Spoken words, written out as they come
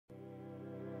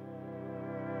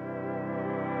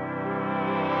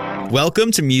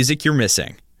Welcome to Music You're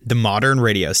Missing, the modern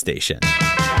radio station.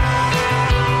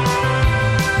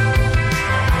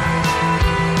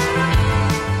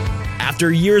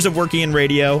 After years of working in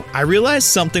radio, I realized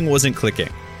something wasn't clicking.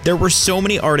 There were so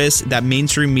many artists that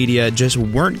mainstream media just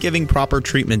weren't giving proper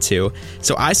treatment to,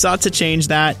 so I sought to change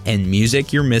that, and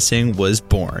Music You're Missing was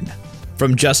born.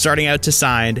 From just starting out to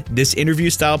signed, this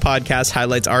interview-style podcast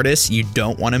highlights artists you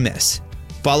don't want to miss.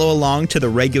 Follow along to the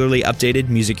regularly updated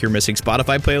Music You're Missing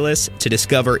Spotify playlist to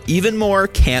discover even more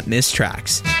can't-miss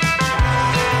tracks.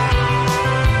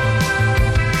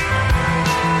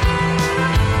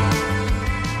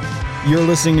 You're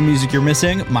listening to Music You're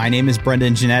Missing. My name is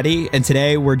Brendan Giannetti, and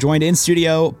today we're joined in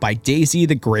studio by Daisy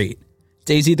the Great.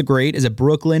 Daisy the Great is a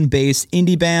Brooklyn-based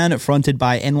indie band fronted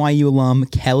by NYU alum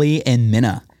Kelly and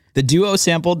Minna. The duo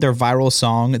sampled their viral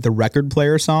song, The Record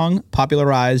Player Song,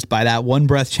 popularized by that One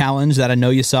Breath challenge that I know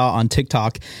you saw on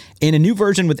TikTok, in a new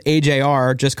version with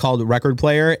AJR just called Record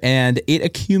Player, and it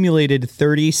accumulated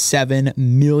 37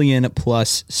 million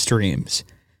plus streams.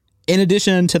 In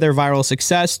addition to their viral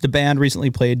success, the band recently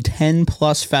played 10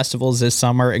 plus festivals this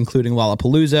summer, including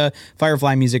Lollapalooza,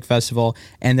 Firefly Music Festival,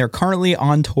 and they're currently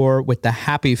on tour with the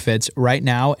Happy Fits right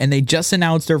now, and they just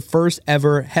announced their first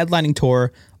ever headlining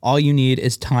tour, All You Need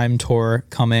Is Time tour,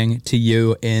 coming to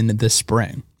you in the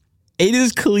spring. It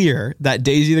is clear that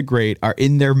Daisy the Great are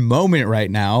in their moment right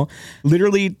now.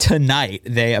 Literally tonight,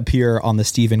 they appear on the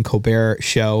Stephen Colbert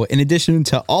Show. In addition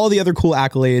to all the other cool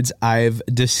accolades I've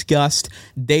discussed,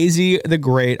 Daisy the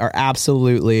Great are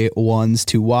absolutely ones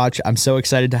to watch. I'm so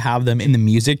excited to have them in the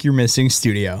Music You're Missing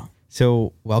studio.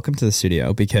 So welcome to the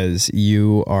studio, because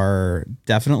you are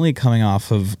definitely coming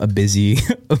off of a busy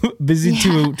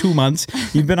 2 months.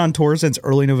 You've been on tour since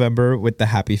early November with the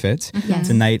Happy Fits. Yes.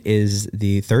 Tonight is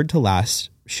the third to last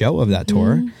show of that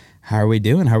tour. How are we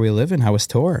doing? How are we living? How was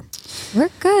tour? We're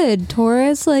good.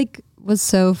 Tour was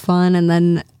so fun, and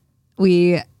then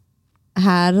we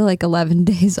had 11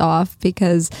 days off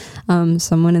because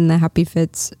someone in the Happy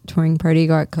Fits touring party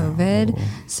got COVID. Oh.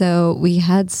 So we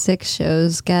had 6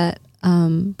 shows get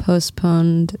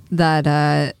postponed.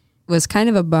 That was kind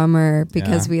of a bummer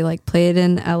because we played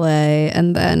in LA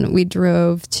and then we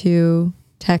drove to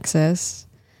Texas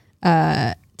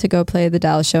to go play the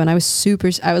Dallas show, and I was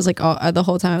the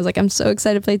whole time I was I'm so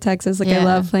excited to play Texas. I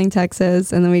love playing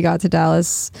Texas. And then we got to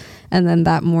Dallas, and then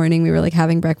that morning we were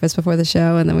having breakfast before the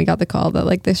show, and then we got the call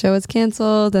that the show was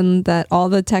canceled and that all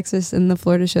the Texas and the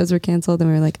Florida shows were canceled,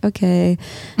 and we were okay.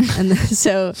 And then,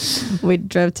 so we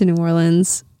drove to New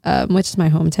Orleans, which is my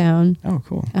hometown. Oh,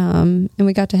 cool. And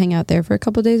we got to hang out there for a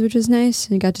couple of days, which was nice,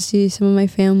 and got to see some of my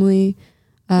family.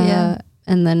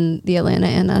 And then the Atlanta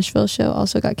and Nashville show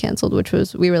also got canceled, which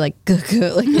was, we were we're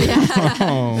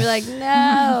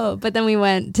no. But then we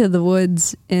went to the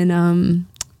woods in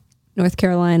North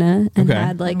Carolina and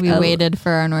had we waited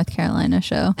for our North Carolina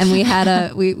show, and we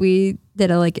had we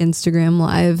did a Instagram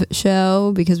live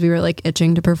show because we were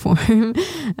itching to perform.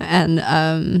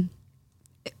 And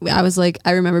I was I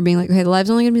remember being okay, the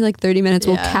live's only gonna be 30 minutes.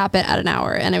 We'll cap it at an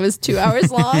hour, and it was 2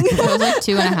 hours long. It was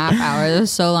 2.5 hours. It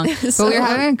was so long, but we were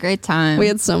having a great time. We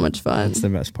had so much fun. That's the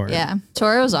best part. Yeah,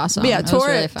 tour was awesome. But tour was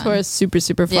really fun. Tour is super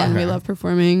fun. Yeah. We love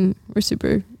performing. We're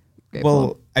super grateful.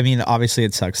 Well, I mean, obviously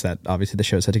it sucks that the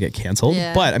shows had to get canceled.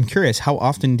 Yeah. But I'm curious, how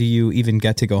often do you even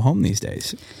get to go home these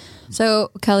days? So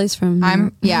Kelly's from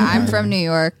I'm from New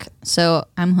York, so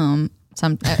I'm home.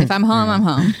 If I'm home, I'm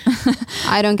home.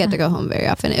 I don't get to go home very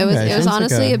often. It was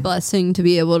honestly a blessing to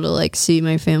be able to see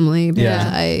my family.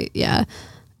 Because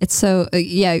it's so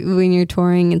when you're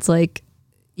touring, it's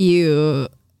you,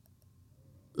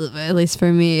 at least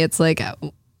for me, it's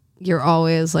you're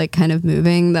always kind of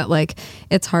moving, that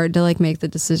it's hard to make the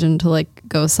decision to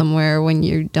go somewhere when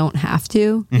you don't have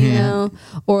to, you know,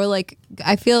 or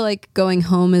I feel going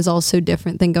home is also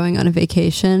different than going on a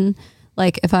vacation.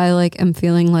 If I am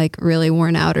feeling really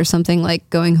worn out or something,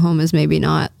 going home is maybe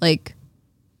not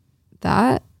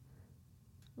that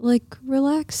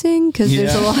relaxing, because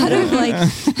there's a lot of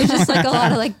there's just a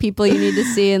lot of people you need to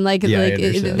see, and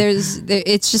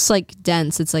it's just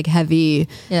dense, it's heavy,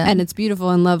 and it's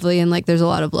beautiful and lovely, and there's a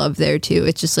lot of love there too.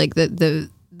 It's just the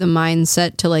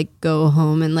mindset to go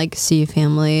home and see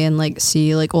family and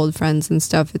see old friends and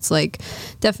stuff. It's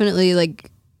definitely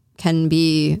can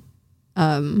be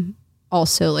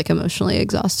also emotionally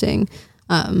exhausting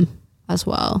as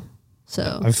well.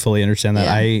 So I fully understand that.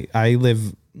 I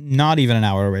live not even an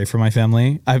hour away from my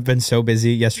family. I've been so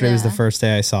busy. Yesterday was the Yeah. first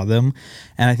day I saw them,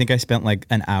 and I think I spent like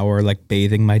an hour like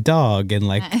bathing my dog and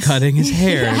like cutting his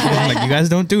hair. And I'm like, you guys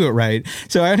don't do it right.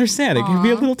 So I understand it can be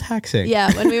a little taxing.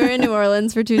 Yeah, when we were in New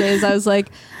Orleans for 2 days, I was like,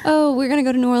 oh, we're going to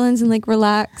go to New Orleans and like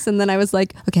relax. And then I was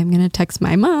like, okay, I'm going to text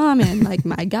my mom and like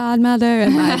my godmother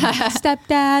and my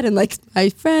stepdad and like my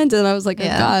friends. And I was like, oh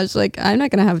Yeah. gosh, like I'm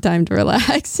not going to have time to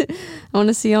relax. I want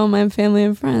to see all my family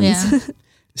and friends. Yeah.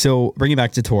 So bringing it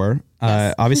back to tour,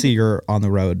 obviously you're on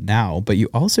the road now, but you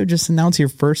also just announced your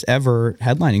first ever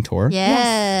headlining tour.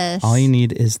 Yes. All you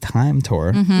need is time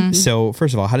tour. So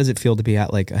first of all, how does it feel to be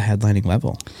at like a headlining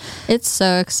level? It's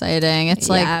so exciting. It's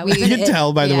Yeah, like You can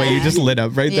tell by the way you just lit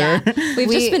up right there.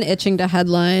 We've just been itching to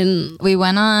headline. we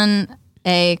went on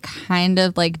a kind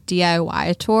of like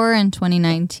DIY tour in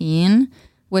 2019,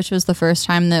 which was the first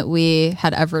time that we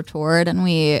had ever toured, and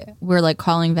we were like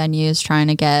calling venues trying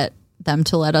to get them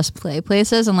to let us play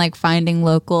places and like finding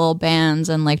local bands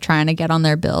and like trying to get on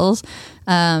their bills.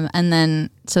 And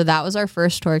then so that was our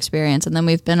first tour experience, and then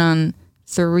we've been on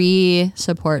 3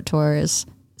 support tours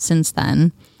since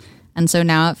then. And so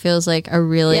now it feels like a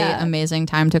really amazing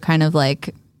time to kind of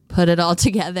like put it all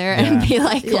together and be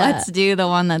like, let's do the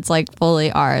one that's like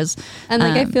fully ours. And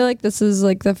like I feel like this is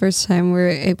like the first time we're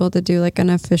able to do like an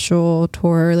official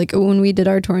tour. Like when we did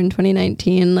our tour in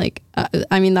 2019, like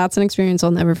I mean that's an experience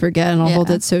I'll never forget, and I'll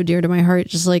hold it so dear to my heart.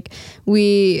 Just like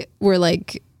we were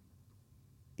like,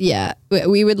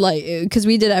 we would like, because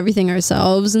we did everything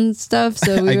ourselves and stuff.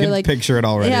 So we I were can like, picture it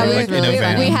already. yeah, like in a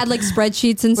van. we had like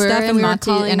spreadsheets and We're stuff, in and we were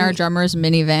Monty calling in our drummer's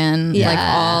minivan, like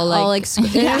all like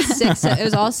it was 6. It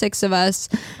was all 6 of us,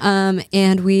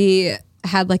 and we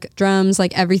had like drums,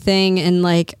 like everything, and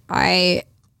like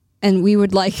and we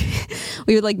would like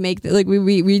make like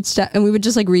we reached out, and we would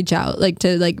just like reach out like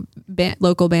to like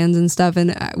local bands and stuff,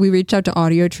 and we reached out to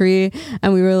Audio Tree,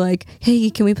 and we were like, hey,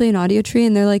 can we play an Audio Tree?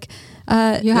 And they're like,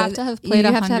 you have to have played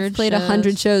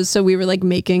 100 shows. So we were like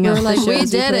making we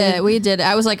did it.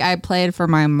 I was like, I played for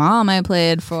my mom, I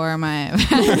played for my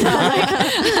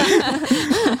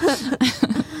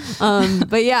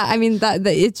but yeah, I mean that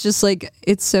it's just like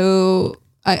it's so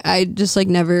I just like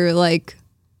never like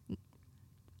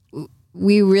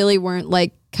we really weren't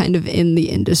like kind of in the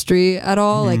industry at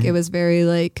all. Like it was very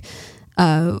like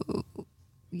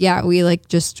we like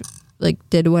just like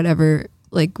did whatever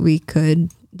like we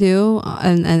could do,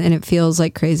 and it feels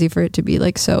like crazy for it to be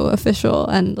like so official,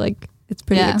 and like it's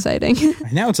pretty exciting.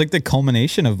 I know, it's like the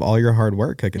culmination of all your hard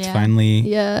work. Like it's finally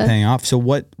paying off. So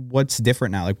what's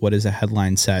different now? Like what is a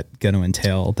headline set going to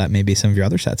entail that maybe some of your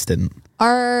other sets didn't?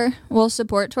 Our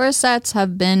support tour sets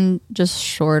have been just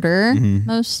shorter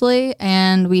mostly,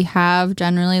 and we have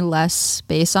generally less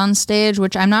space on stage,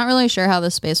 which I'm not really sure how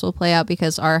the space will play out,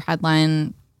 because our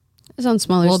headline It's on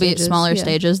smaller will stages. be smaller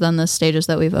stages than the stages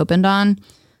that we've opened on.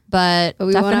 But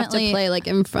we won't have to definitely play like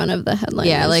in front of the headliners.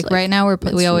 Yeah, like right now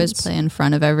we always instruments. play in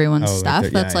front of everyone's stuff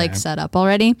that's like set up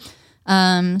already.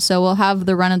 So we'll have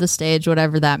the run of the stage,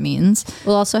 whatever that means.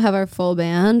 We'll also have our full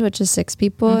band, which is 6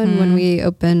 people, and when we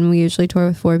open, we usually tour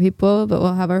with 4 people, but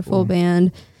we'll have our full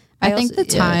band. I think the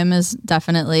time is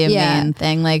definitely a main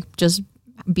thing. Like just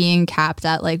being capped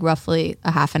at like roughly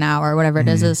a half an hour, whatever it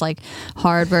is like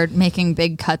hard. We're making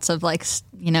big cuts of like,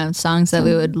 songs that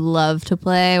we would love to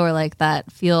play, or like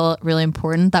that feel really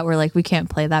important that we're like, we can't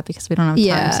play that because we don't have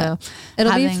time. So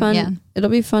it'll be fun. Yeah.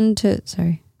 It'll be fun to,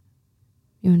 sorry.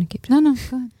 You want to keep No,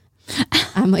 go ahead.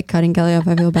 I'm like cutting Kelly off.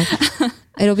 I feel bad.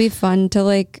 It'll be fun to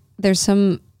like, there's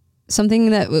something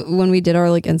that when we did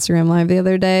our like Instagram live the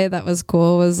other day, that was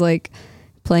cool, was like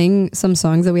playing some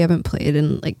songs that we haven't played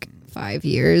in like 5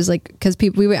 years, like because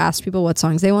we would ask people what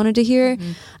songs they wanted to hear,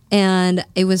 and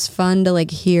it was fun to like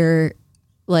hear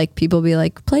like people be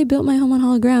like, play Built My Home on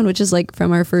Hollow Ground, which is like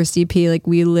from our first EP. Like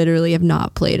we literally have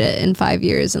not played it in 5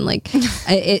 years, and like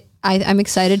I'm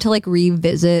excited to like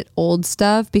revisit old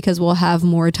stuff, because we'll have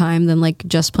more time than like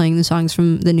just playing the songs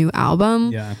from the new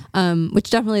album. Which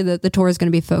definitely the tour is going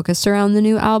to be focused around the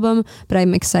new album, but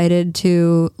I'm excited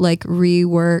to like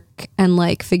rework and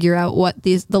like figure out what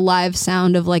the live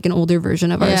sound of like an older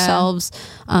version of ourselves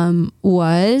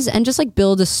was, and just like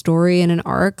build a story and an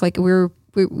arc. Like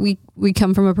we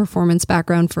come from a performance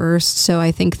background first, so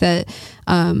I think that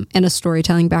and a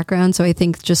storytelling background, so I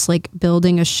think just like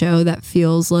building a show that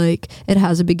feels like it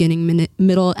has a beginning,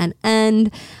 middle, and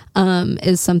end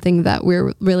is something that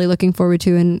we're really looking forward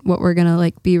to, and what we're gonna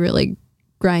like be really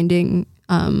grinding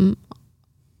grinding on.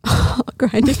 Oh,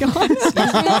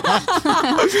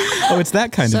 it's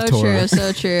that kind of tour.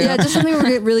 So true. Yeah, just something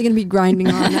we're really gonna be grinding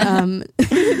on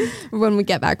when we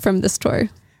get back from this tour.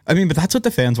 I mean, but that's what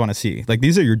the fans want to see. Like,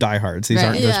 these are your diehards. These Right.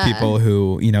 aren't just people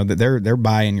who, you know, that they're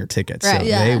buying your tickets. Right. So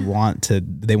Yeah. they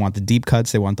want the deep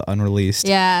cuts. They want the unreleased.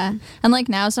 Yeah. And like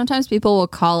now sometimes people will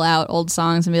call out old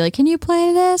songs and be like, can you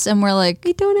play this? And we're like,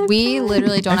 we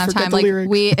literally don't I have forgot time. the Like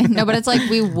lyrics. no, but it's like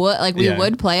we Yeah.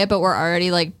 would play it, but we're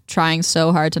already like trying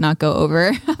so hard to not go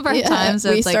over our time.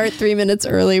 So we it's start like, 3 minutes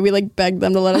early. We like begged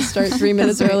them to let us start 3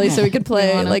 minutes early so we could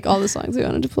play wanna- like all the songs we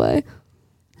wanted to play.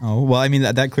 Oh, well, I mean,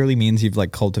 that clearly means you've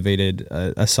like cultivated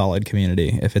a solid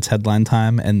community. If it's headline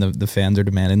time and the fans are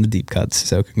demanding the deep cuts.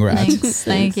 So congrats. thanks.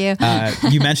 Thank you.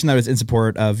 You mentioned that it was in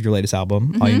support of your latest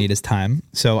album, All You Need Is Time.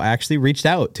 So I actually reached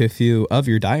out to a few of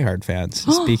your diehard fans,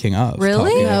 speaking of Really?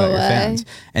 talking about No your way. fans.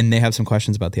 And they have some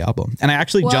questions about the album. And I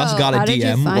actually just Whoa, got a how did you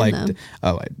DM. find like, them?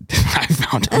 I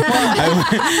found them.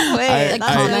 Wait, that's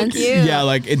so comments. cute. Yeah,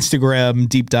 like Instagram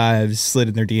deep dives, slid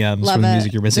in their DMs Love from the it.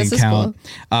 Music You're Missing This is account.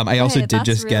 cool. I also Hey, did that's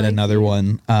just get really another cute.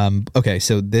 one. Okay,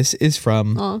 so this is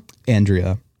from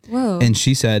Andrea. Whoa. And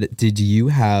she said, did you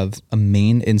have a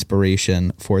main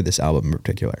inspiration for this album in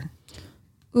particular?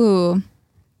 Ooh.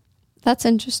 That's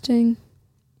interesting.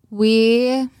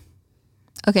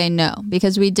 Okay, no,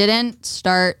 because we didn't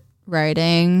start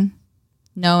writing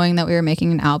knowing that we were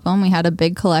making an album. We had a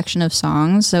big collection of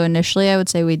songs. So initially I would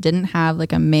say we didn't have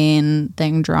like a main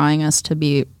thing drawing us to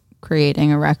be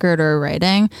creating a record or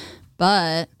writing.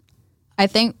 But I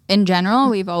think in general,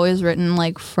 we've always written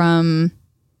like from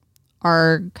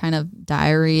our kind of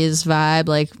diaries vibe,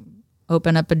 like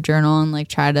open up a journal and like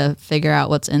try to figure out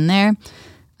what's in there.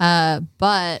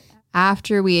 But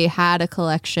after we had a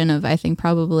collection of, I think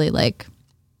probably like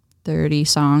 30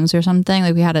 songs or something,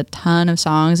 like we had a ton of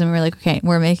songs and we were like, okay,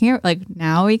 we're making it, like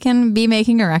now we can be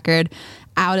making a record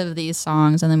out of these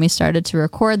songs. And then we started to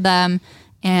record them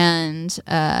and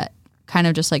kind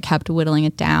of just like kept whittling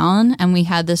it down. And we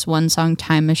had this one song,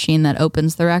 Time Machine, that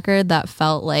opens the record that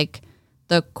felt like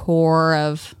the core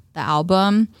of the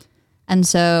album. And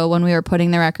so when we were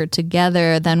putting the record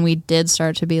together, then we did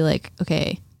start to be like,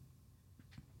 okay,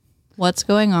 what's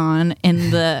going on in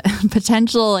the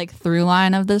potential like through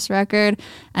line of this record,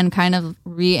 and kind of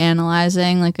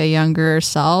reanalyzing like a younger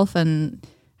self and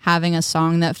having a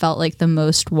song that felt like the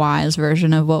most wise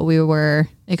version of what we were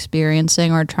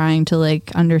experiencing or trying to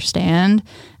like understand.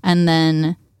 And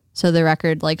then so the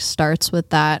record like starts with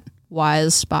that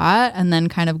wise spot and then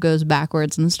kind of goes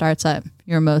backwards and starts at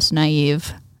your most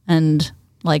naive and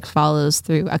like follows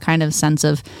through a kind of sense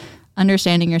of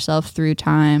understanding yourself through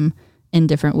time in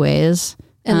different ways.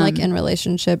 And like in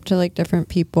relationship to like different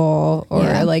people or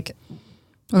Yeah. like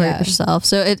Or yeah. yourself.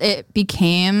 So it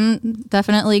became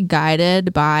definitely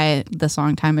guided by the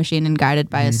song Time Machine and guided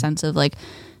by a sense of like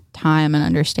time and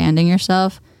understanding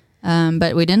yourself.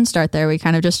 But we didn't start there. We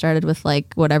kind of just started with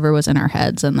like whatever was in our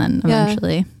heads, and then Yeah.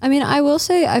 eventually. I mean, I will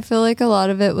say I feel like a lot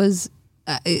of it was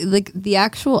like the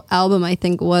actual album I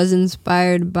think was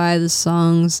inspired by the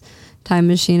songs Time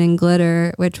Machine and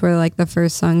Glitter, which were like the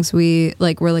first songs we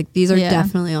like were like these are Yeah.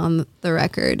 definitely on the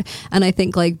record. And I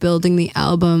think like building the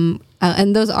album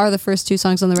and those are the first two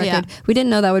songs on the record. Yeah. We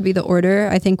didn't know that would be the order.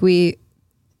 I think we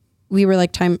were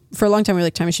like for a long time we were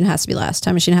like Time Machine has to be last.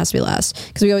 Time Machine has to be last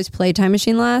because we always play Time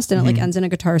Machine last and it like ends in a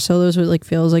guitar solo, so it like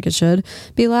feels like it should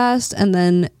be last. And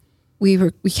then we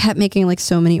kept making like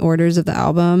so many orders of the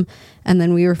album, and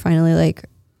then we were finally like,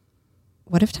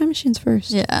 what if Time Machine's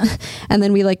first? Yeah. And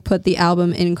then we like put the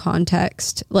album in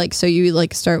context. Like, so you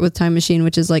like start with Time Machine,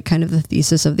 which is like kind of the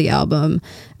thesis of the album.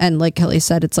 And like Kelly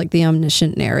said, it's like the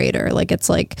omniscient narrator. Like it's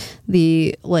like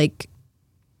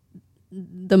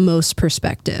the most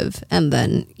perspective. And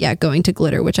then, yeah, going to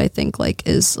Glitter, which I think like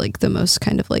is like the most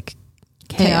kind of like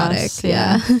chaotic. Chaos,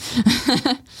 Yeah.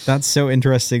 That's so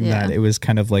interesting Yeah. that it was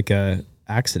kind of like a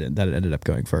accident that it ended up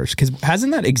going first. Because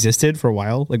hasn't that existed for a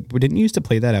while? Like, didn't you used to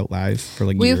play that out live for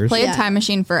like We've years? played Yeah. Time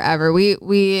Machine forever. We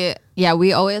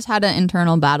always had an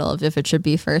internal battle of if it should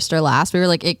be first or last. We were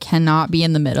like, it cannot be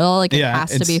in the middle. Like it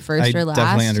has to it's- be first I or last.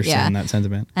 definitely understand Yeah. that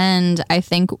sentiment. And I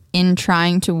think in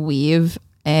trying to weave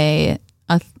a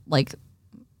like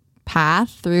path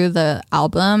through the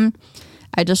album,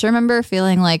 I just remember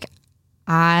feeling like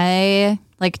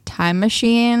Time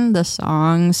Machine, the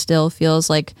song still feels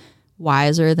like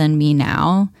wiser than me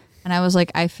now. And I was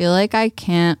like, I feel like I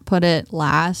can't put it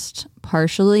last,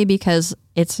 partially because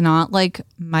it's not like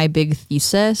my big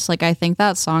thesis. Like I think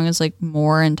that song is like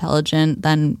more intelligent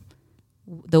than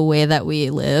the way that we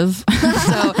live.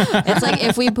 So it's like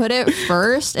if we put it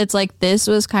first, it's like this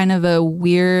was kind of a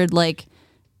weird like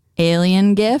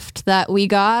alien gift that we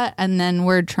got, and then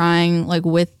we're trying like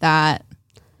with that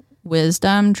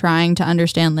wisdom trying to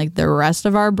understand like the rest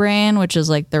of our brain, which is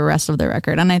like the rest of the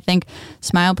record. And I think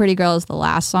Smile Pretty Girl is the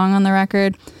last song on the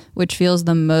record, which feels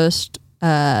the most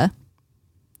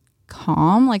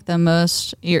calm, like the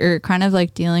most, you're kind of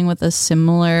like dealing with a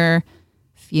similar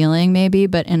feeling maybe,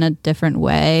 but in a different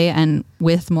way and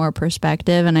with more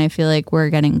perspective. And I feel like we're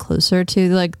getting closer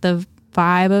to like the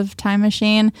vibe of Time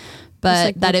Machine, but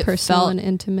like that it personal felt and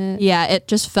intimate. Yeah, it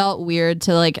just felt weird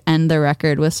to like end the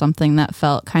record with something that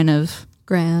felt kind of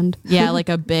Grand. yeah, like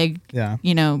a big Yeah.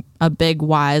 you know, a big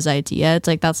wise idea. It's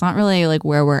like that's not really like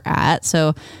where we're at.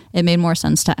 So it made more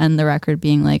sense to end the record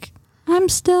being like, I'm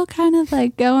still kind of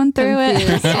like going through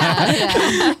it.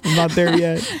 I'm not there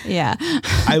yet. Yeah.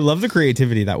 I love the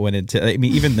creativity that went into, I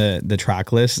mean, even the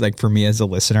track list, like for me as a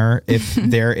listener, if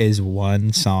there is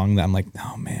one song that I'm like,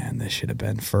 oh man, this should have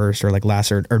been first or like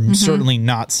last or certainly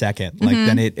not second, like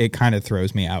then it kind of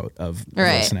throws me out of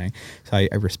Right. listening. So I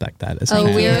respect that as a Oh,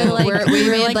 fan. we were like, we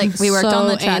made, like, we worked on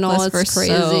the track anal, list it's for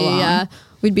so long. Yeah.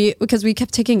 We'd be, because we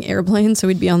kept taking airplanes, so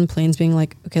we'd be on the planes being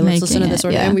like, okay, let's listen to Making this it,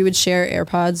 order. yeah. And we would share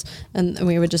AirPods and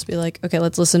we would just be like, okay,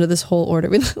 let's listen to this whole order.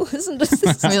 We'd listen to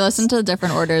this. We listened to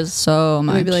different orders so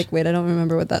much. We'd be like, wait, I don't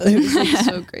remember what that is. It was like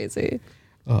so crazy.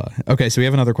 Okay, so we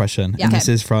have another question. Yeah. And Okay. this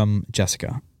is from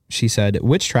Jessica. She said,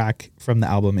 which track from the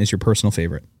album is your personal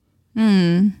favorite?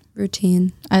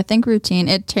 Routine. I think Routine,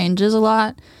 it changes a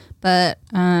lot, but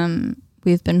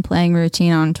we've been playing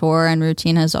Routine on tour, and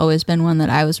Routine has always been one that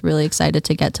I was really excited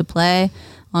to get to play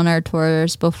on our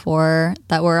tours before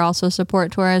that were also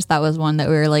support tours. That was one that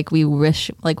we were like, we wish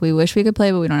we could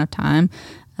play, but we don't have time.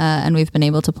 And we've been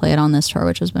able to play it on this tour,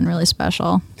 which has been really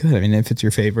special. Good. I mean, if it's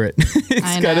your favorite, it's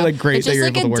I kind of know. like great It's that just you're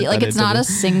like able to work like that it's into not the- a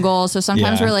single. So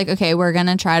sometimes Yeah. we're like, okay, we're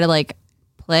gonna try to like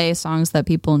play songs that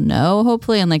people know,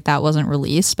 hopefully, and like that wasn't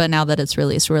released, but now that it's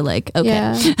released, we're like, okay,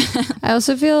 Yeah. I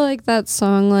also feel like that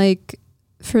song, like,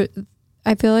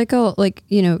 I feel like,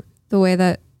 you know, the way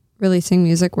that releasing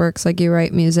music works, like you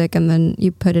write music and then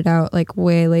you put it out like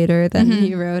way later than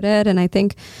you wrote it. And I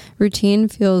think Routine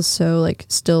feels so like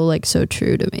still like so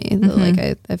true to me. That,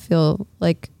 like I feel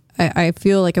like I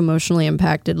feel like emotionally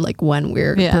impacted like when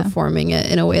we're Yeah. performing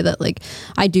it in a way that like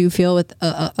I do feel with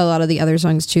a lot of the other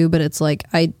songs too, but it's like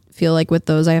I feel like with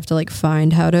those I have to like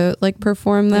find how to like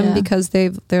perform them Yeah. because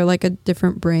they're like a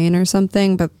different brain or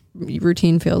something, but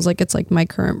Routine feels like it's like my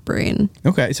current brain.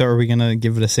 Okay, so are we going to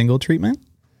give it a single treatment?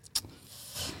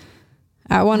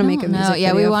 I want to make a No, music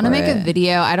yeah, we video want to for make a it.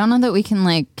 video. I don't know that we can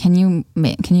like. Can you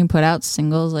put out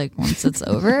singles like once it's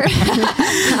over?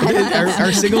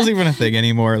 Are singles even a thing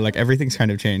anymore? Like everything's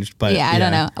kind of changed. But yeah, I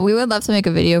don't know. We would love to make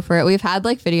a video for it. We've had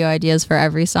like video ideas for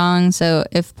every song, so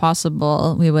if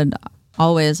possible, we would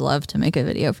always love to make a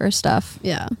video for stuff.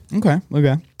 Yeah. Okay. Here's Look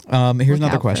another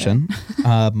out for question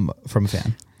from a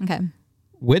fan. Okay.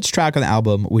 Which track on the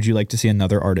album would you like to see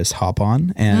another artist hop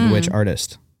on, and which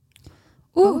artist?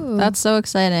 Ooh, that's so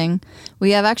exciting.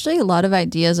 We have actually a lot of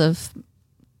ideas of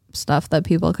stuff that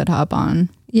people could hop on.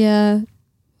 Yeah.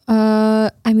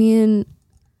 I mean,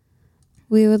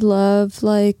 we would love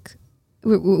like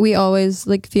we always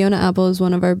like Fiona Apple is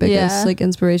one of our biggest Yeah. like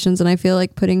inspirations, and I feel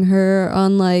like putting her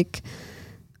on like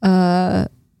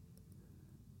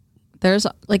There's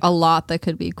like a lot that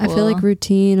could be cool. I feel like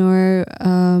Routine or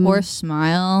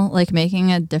Smile, like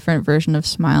making a different version of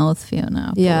Smile with Fiona.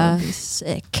 Apple Yeah. would be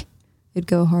sick. it'd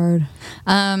go hard.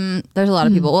 There's a lot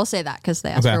of people. We'll say that because they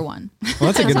asked Okay. for one.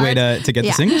 Well, that's a good way to get the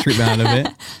Yeah. single treatment out of it.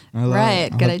 Right,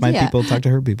 good I'll let my idea. people talk to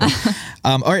her people.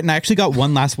 All right, and I actually got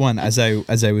one last one as I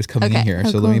was coming in Okay. here. Oh,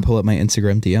 So let me cool. pull up my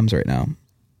Instagram DMs right now.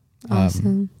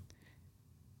 Awesome.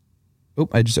 Oh,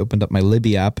 I just opened up my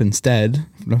Libby app instead.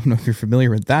 I don't know if you're familiar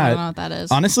with I that. don't know what that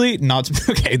is. Honestly, not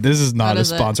okay. This is not What a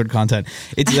is it? sponsored content.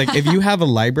 It's like if you have a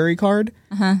library card,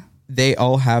 they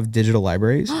all have digital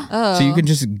libraries, so you can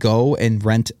just go and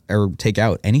rent or take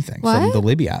out anything from What? the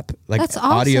Libby app, like That's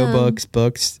awesome. audiobooks,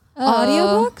 books.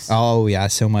 Audiobooks? Oh yeah,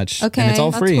 so much. Okay, and it's all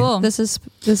that's free. cool. This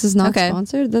is not Okay.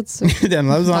 sponsored. That's Damn,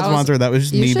 that was not That was- sponsored. That was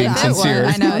just You me should being have it. sincere.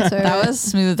 I know. Sponsor. That was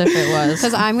smooth if it was.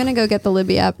 because I'm gonna go get the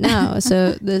Libby app now.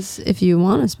 So this, if you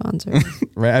want to sponsor,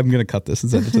 Right, I'm gonna cut this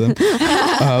and send it to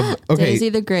them. Okay, Daisy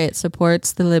the Great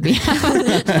supports the Libby.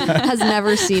 has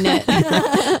never seen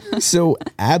it. so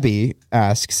Abby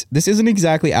asks, "This isn't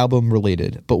exactly album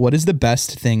related, but what is the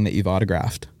best thing that you've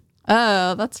autographed?"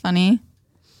 Oh, that's funny.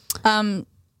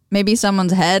 Maybe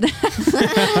someone's head. I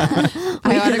autographed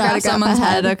autograph someone's a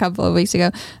head head. a couple of weeks ago.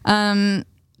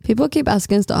 People keep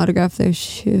asking us to autograph their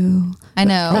shoe. I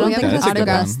know. I don't We think have that's that's a good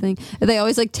the one. best thing. They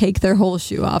always like take their whole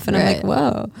shoe off, and I'm like,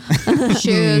 Right. whoa.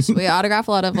 shoes. We autograph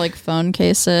a lot of like phone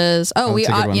cases. Oh, Oh, we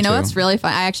that's a good one, you know too. what's really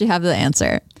fun? I actually have the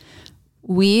answer.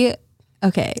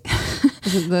 Okay.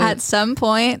 At some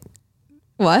point,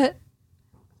 what?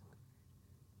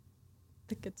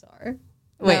 The guitar.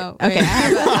 Wait. No, Okay. wait.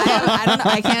 I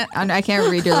don't know. I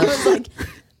can't read your lips.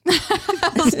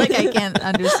 I was like, I can't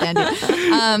understand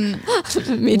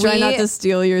you. Me trying not to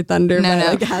steal your thunder by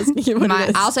like asking you what it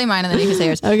is. I'll say mine and then you can say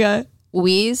yours. Okay.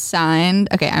 We signed.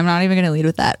 Okay, I'm not even going to lead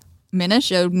with that. Minna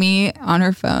showed me on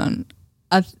her phone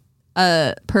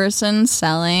a person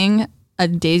selling a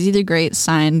Daisy the Great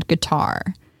signed guitar,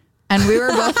 and we were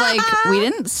both like, we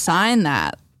didn't sign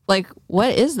that. Like,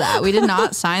 what is that? We did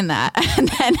not sign that. And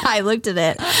then I looked at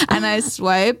it and I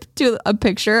swiped to a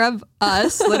picture of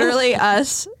us, literally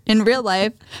us in real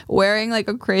life, wearing like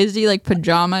a crazy like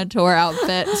pajama tour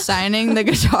outfit, signing the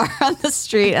guitar on the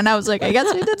street. And I was like, I guess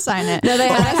I did sign it. No,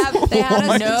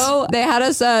 they had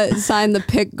us sign the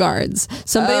pick guards.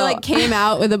 Somebody like came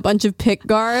out with a bunch of pick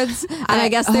guards, and I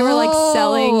guess they were like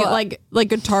selling like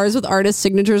guitars with artist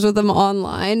signatures with them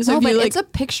online. So No, if but you, like, it's a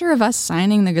picture of us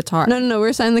signing the guitar. no,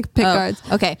 we're signing the pick Oh, guards.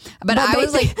 okay. But I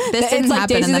was like, this didn't happen.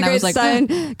 Daisy And then the I was Great like,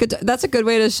 sign guitar. That's a good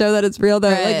way to show that it's real, though.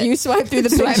 Right. Like you swipe through the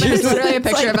Swipe, pictures. it's literally a it's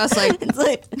picture like- of us like, It's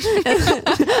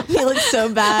like he looks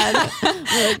so bad.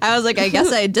 I was like, I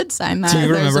guess I did sign that. Do you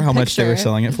There's remember a how much they were picture.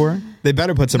 selling it for? They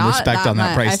better put some Not respect that on that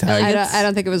much. price I feel tag. like I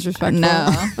don't think it was respectful. No,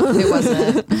 it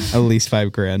wasn't. At least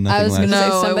 $5,000, I nothing was less. going to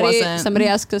No, it say wasn't. somebody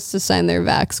asked us to sign their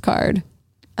Vax card.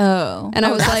 Oh. And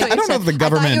I was that's like, what I don't know if the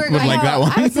government you were would going- like that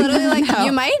one. I was literally like,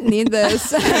 you might need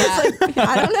this. I was like,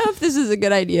 I don't know if this is a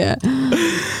good idea.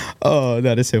 Oh,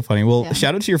 that is so funny. Well, Yeah.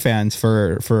 shout out to your fans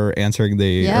for answering the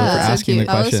Yeah, or for that's so asking the cute.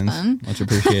 That was questions. fun. Much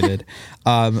appreciated.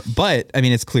 But I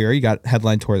mean, it's clear you got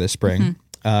headline tour this spring.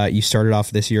 Mm-hmm. You started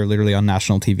off this year literally on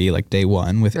national TV, like day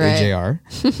one with Right. AJR.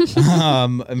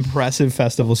 Impressive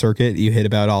festival circuit. You hit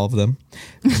about all of them.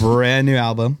 Brand new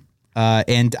album.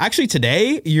 And actually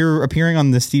today you're appearing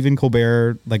on the Stephen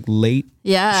Colbert like late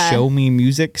Yeah. show me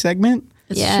music segment.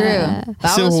 It's Yeah. true.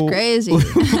 That So- was crazy.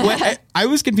 I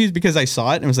was confused because I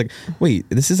saw it and I was like, wait,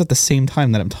 this is at the same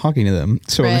time that I'm talking to them.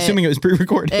 So I'm Right. assuming it was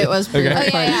pre-recorded. It was Okay.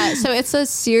 pre-recorded. Oh yeah. So it's a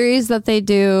series that they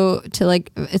do to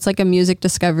like, it's like a music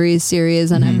discovery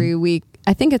series, and every week,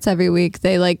 I think it's every week,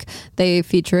 they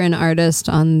feature an artist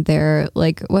on their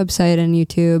like website and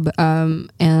YouTube.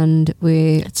 And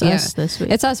It's us this week.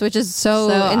 It's us, which is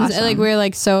so awesome. like we're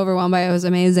like so overwhelmed by it. It was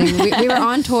amazing. We were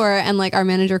on tour, and like our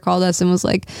manager called us and was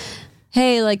like,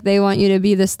 hey, like they want you to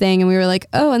be this thing. And we were like,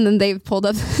 oh, and then they pulled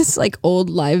up this like old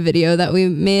live video that we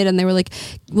made, and they were like,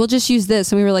 we'll just use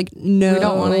this. And we were like, no, We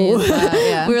don't want to use that.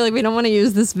 Yeah. we were like, we don't want to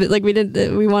use this. Like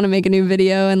we want to make a new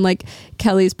video. And like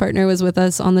Kelly's partner was with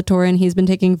us on the tour, and he's been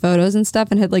taking photos and stuff,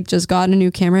 and had like just gotten a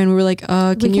new camera. And we were like,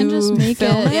 can you just make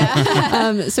film it.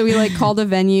 Yeah. So we like called a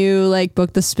venue, like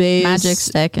booked the space. Magic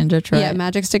Stick in Detroit. Yeah,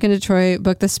 Magic Stick in Detroit,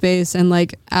 booked the space, and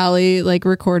like Allie like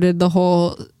recorded the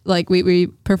whole, like we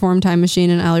performed Time Machine,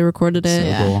 and Allie recorded it.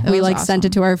 Yeah, cool. it We was like sent it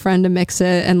awesome. to our friend to mix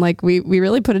it, and like we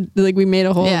really put it, like we made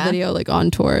a whole Yeah. video like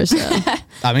on tour. So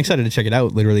I'm excited to check it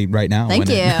out literally right now. Thank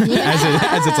when you.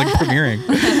 as it's like premiering.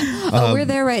 we're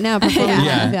there right now performing.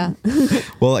 Yeah. yeah.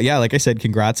 Well, yeah, like I said,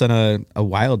 congrats on a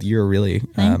wild year, really.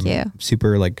 Thank you.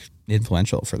 Super like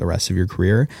influential for the rest of your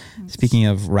career. Speaking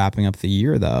of wrapping up the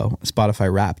year though,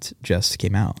 Spotify Wrapped just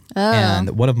came out. Oh. And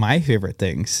one of my favorite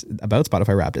things about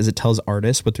Spotify Wrapped is it tells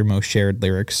artists what their most shared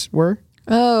lyrics were.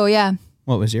 Oh, yeah.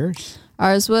 What was yours?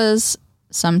 Ours was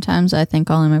sometimes I think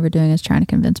all I'm ever doing is trying to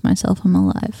convince myself I'm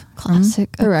alive.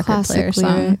 Classic- The a record classic player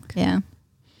song. lyric. Yeah.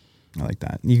 I like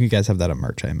that. You guys have that on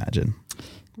merch, I imagine.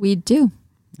 We do.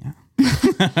 Yeah.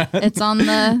 It's on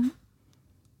the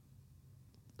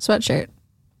sweatshirt.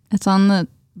 It's on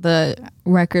the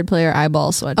record player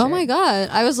eyeball sweatshirt. Oh my god,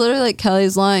 I was literally like,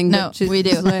 Kelly's lying. No, but she's we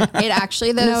do. like, It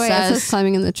actually though no way, it says, says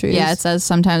climbing in the trees. yeah, it says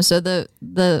sometimes. So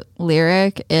the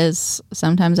lyric is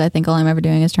sometimes I think all I'm ever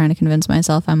doing is trying to convince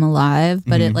myself I'm alive,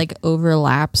 but it like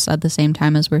overlaps at the same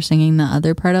time as we're singing the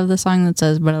other part of the song that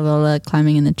says blah, blah, blah,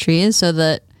 climbing in the trees. So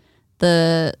that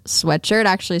the sweatshirt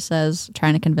actually says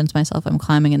trying to convince myself I'm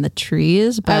climbing in the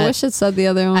trees. But I wish it said the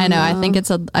other one. I know. I though. think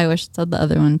I wish it said the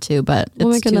other one too, but it's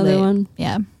We'll make too another late. one.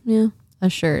 Yeah, Yeah. a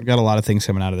shirt. We got a lot of things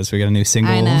coming out of this. We got a new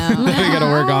single. I know. we got to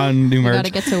work on new We merch. got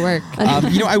to get to work.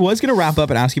 I was going to wrap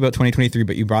up and ask you about 2023,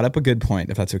 but you brought up a good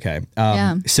point, if that's okay.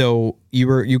 Yeah. So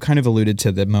you kind of alluded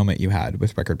to the moment you had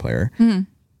with Record Player. Mm-hmm.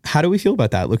 How do we feel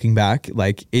about that looking back?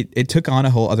 Like it took on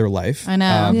a whole other life. I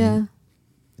know. Yeah.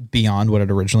 Beyond what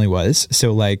it originally was.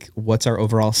 So like, what's our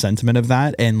overall sentiment of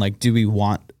that? And like, do we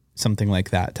want something like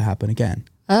that to happen again?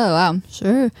 Oh wow.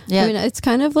 Sure. Yeah. I mean, it's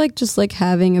kind of like just like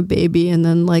having a baby and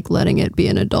then like letting it be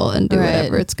an adult and do Right.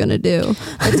 whatever it's gonna do.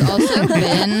 It's also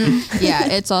been, yeah,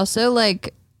 it's also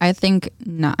like I think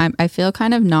not, I feel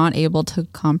kind of not able to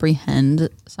comprehend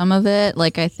some of it.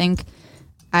 Like, I think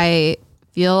I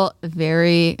feel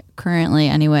very currently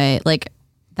anyway, like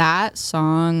that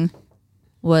song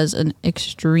was an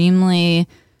extremely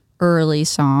early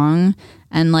song.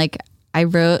 And like I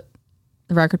wrote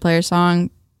the record player song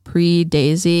pre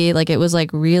Daisy. Like it was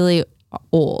like really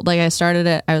old. Like I started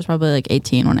it, I was probably like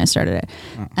 18 when I started it.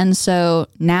 And so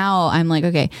now I'm like,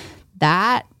 okay,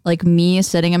 that like me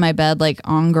sitting in my bed like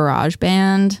on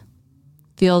GarageBand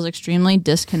feels extremely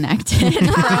disconnected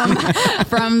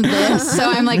from this. So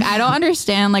I'm like, I don't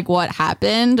understand like what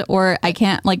happened, or I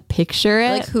can't like picture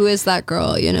it. Like, who is that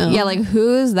girl, you know? Yeah, like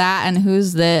who is that and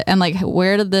who's this, and like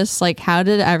where did this, like how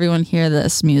did everyone hear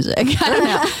this music? I don't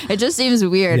know. It just seems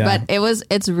weird, but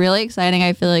it's really exciting.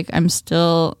 I feel like I'm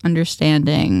still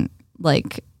understanding,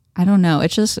 like I don't know.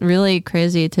 It's just really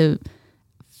crazy to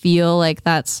feel like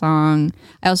that song.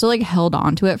 I also like held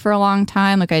on to it for a long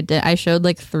time. Like I showed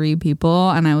like 3 people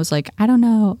and I was like, I don't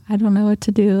know what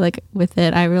to do like with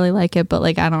it. I really like it, but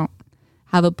like I don't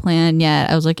have a plan yet.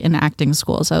 I was like in acting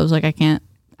school, so I was like,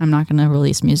 I'm not gonna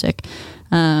release music.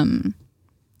 And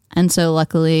so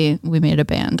luckily we made a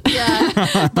band.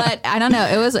 Yeah. But I don't know.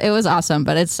 It was awesome,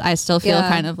 but I still feel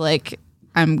kind of like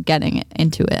I'm getting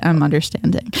into it. I'm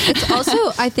understanding. It's also,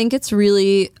 I think it's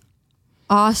really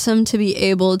awesome to be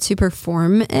able to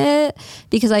perform it,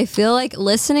 because I feel like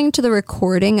listening to the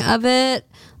recording of it,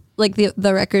 like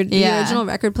the record, the original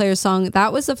record player song,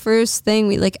 that was the first thing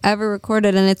we like ever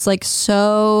recorded, and it's like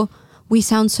we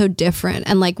sound so different,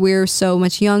 and like we're so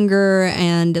much younger,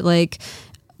 and like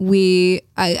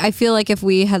I feel like if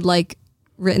we had like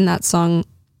written that song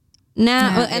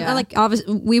now, and like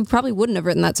obviously we probably wouldn't have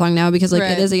written that song now, because like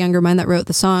it is a younger mind that wrote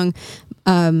the song.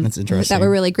 That's interesting. That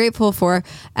we're really grateful for.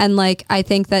 And like I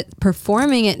think that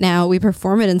performing it now, we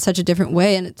perform it in such a different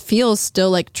way, and it feels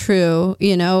still like true,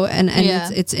 you know, and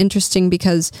it's interesting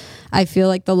because I feel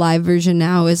like the live version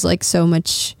now is like so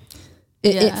much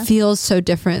it feels so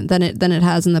different than it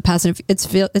has in the past, and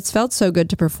it's felt so good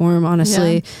to perform,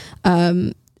 honestly.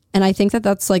 And I think that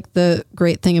that's like the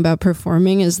great thing about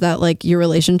performing, is that like your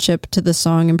relationship to the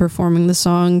song and performing the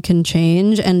song can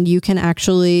change, and you can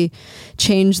actually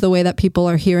change the way that people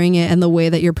are hearing it and the way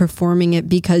that you're performing it,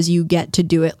 because you get to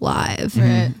do it live,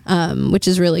 which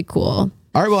is really cool.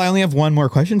 All right, well, I only have one more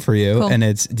question for you, and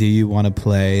it's, do you want to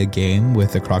play a game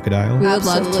with the crocodile? We would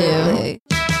love to.